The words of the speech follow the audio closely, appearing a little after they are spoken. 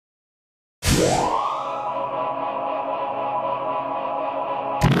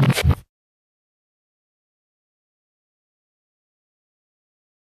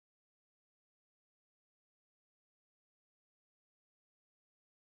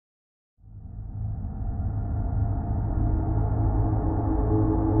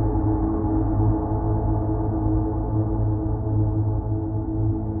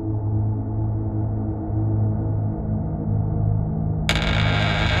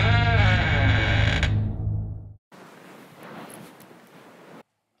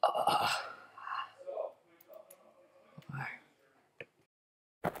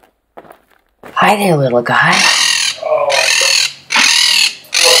Hi there, little guy.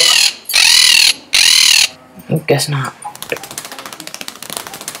 I guess not.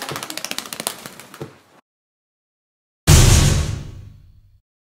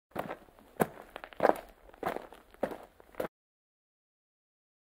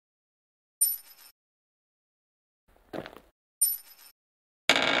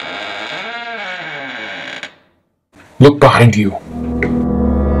 Look behind you.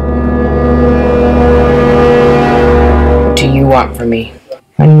 What do you want from me?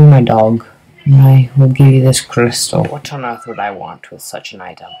 Find me my dog, and I will give you this crystal. What on earth would I want with such an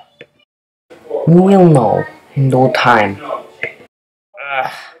item? You will know in no time.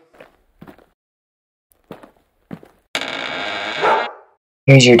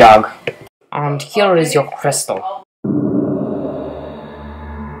 Here's your dog. And here is your crystal.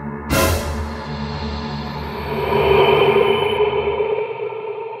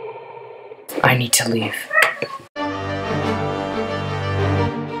 I need to leave.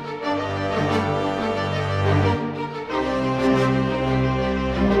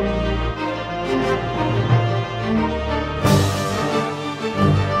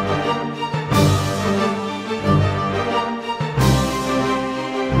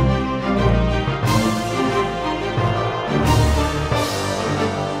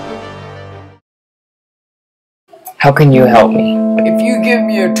 How can you help me? If you give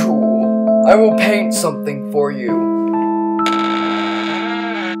me a tool, I will paint something for you.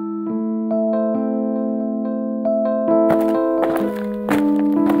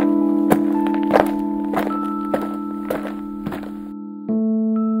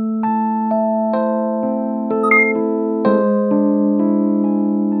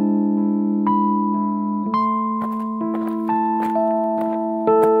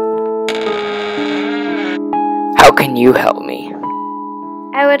 How can you help me?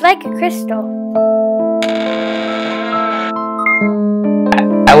 I would like a crystal.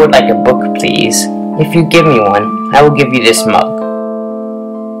 I would like a book, please. If you give me one, I will give you this mug.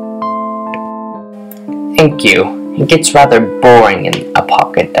 Thank you. It gets rather boring in a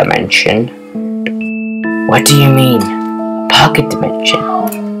pocket dimension. What do you mean? Pocket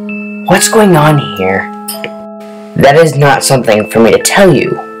dimension? What's going on here? That is not something for me to tell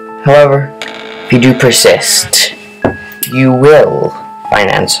you. However, if you do persist, you will find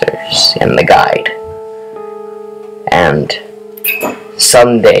answers in the guide. And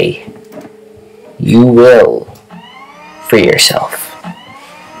someday, you will free yourself.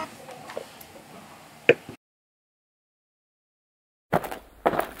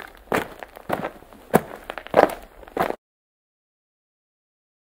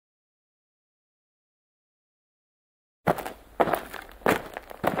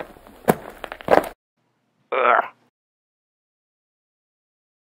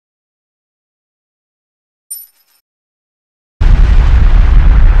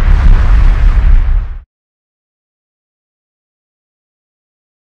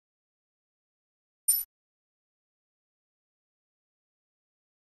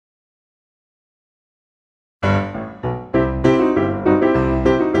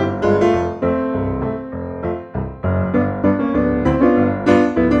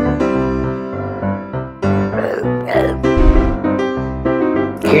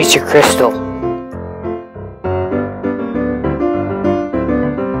 Here's your crystal.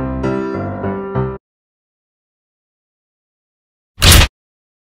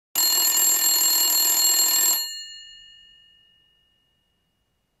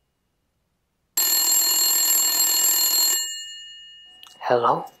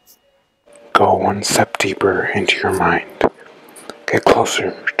 Hello? Go one step deeper into your mind. Get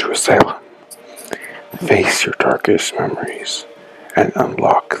closer to Asylum. Face your darkest memories and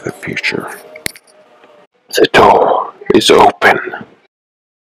unlock the future. The door is open.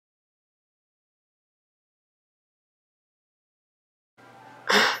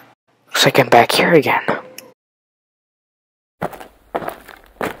 Looks like I'm back here again.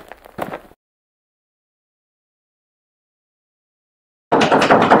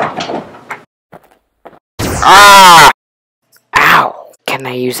 Ah! Ow! Can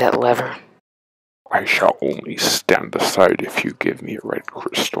I use that lever? I shall only stand aside if you give me a red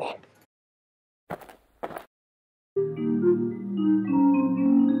crystal.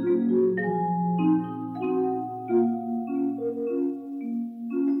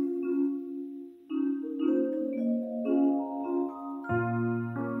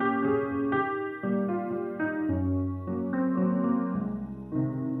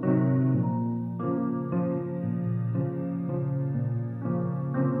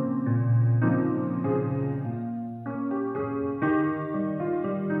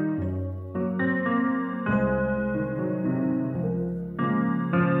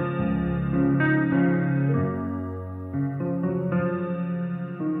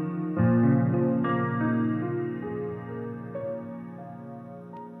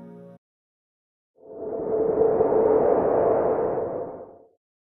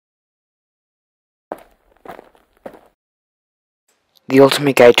 The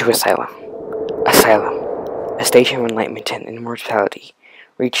Ultimate Guide to Asylum. Asylum. A station of enlightenment and immortality,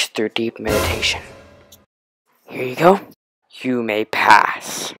 reached through deep meditation. Here you go. You may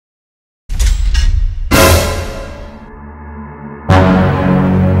pass.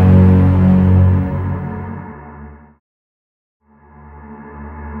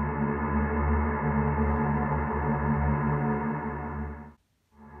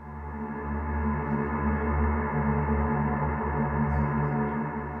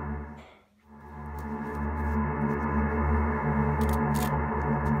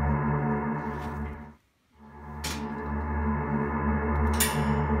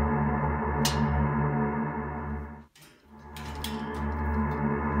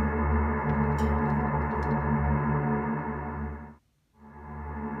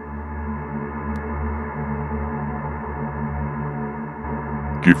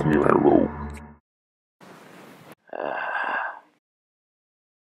 Give me my robe.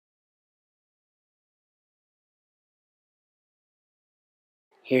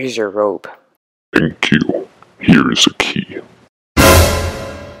 Here's your robe. Thank you. Here is a key.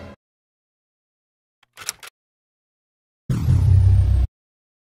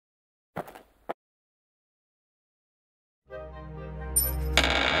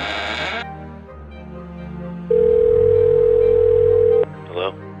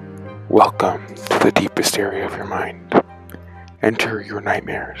 Hello? Welcome to the deepest area of your mind. Enter your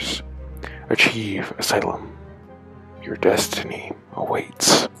nightmares. Achieve Asylum. Your destiny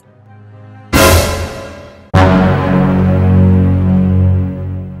awaits.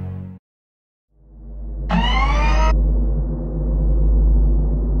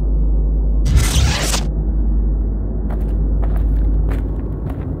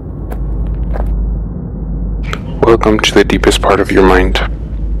 Welcome to the deepest part of your mind.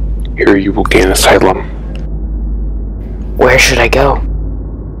 Here you will gain asylum. Where should I go?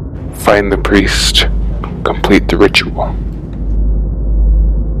 Find the priest. Complete the ritual.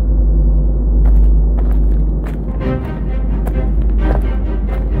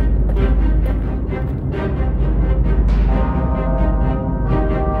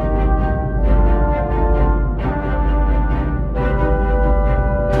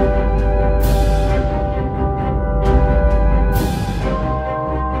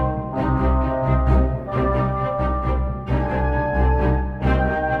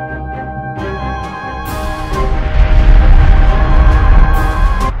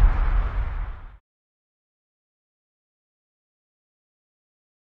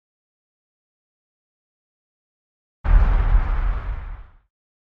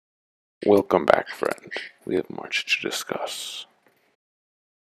 Welcome back, friend. We have much to discuss.